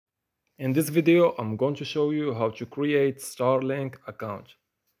In this video, I'm going to show you how to create Starlink account.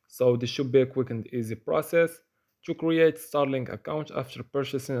 So this should be a quick and easy process. To create Starlink account after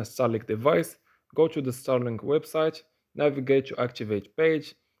purchasing a Starlink device, go to the Starlink website, navigate to activate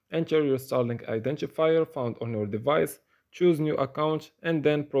page, enter your Starlink identifier found on your device, choose new account and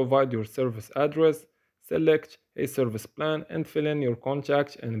then provide your service address, select a service plan and fill in your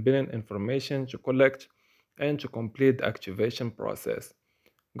contact and billing information to collect and to complete the activation process.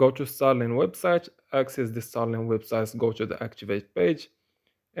 Go to Starlink website, access the Starlink website, go to the activate page,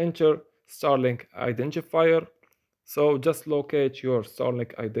 enter Starlink identifier. So just locate your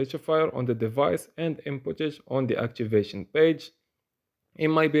Starlink identifier on the device and input it on the activation page. It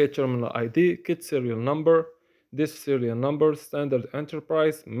might be a terminal ID, kit serial number, this serial number, standard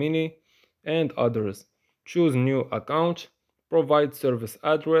enterprise, mini, and others. Choose new account, provide service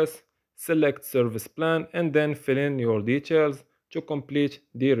address, select service plan, and then fill in your details to complete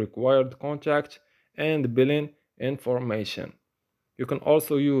the required contact and billing information. You can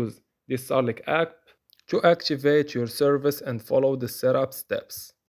also use the Starlink app to activate your service and follow the setup steps.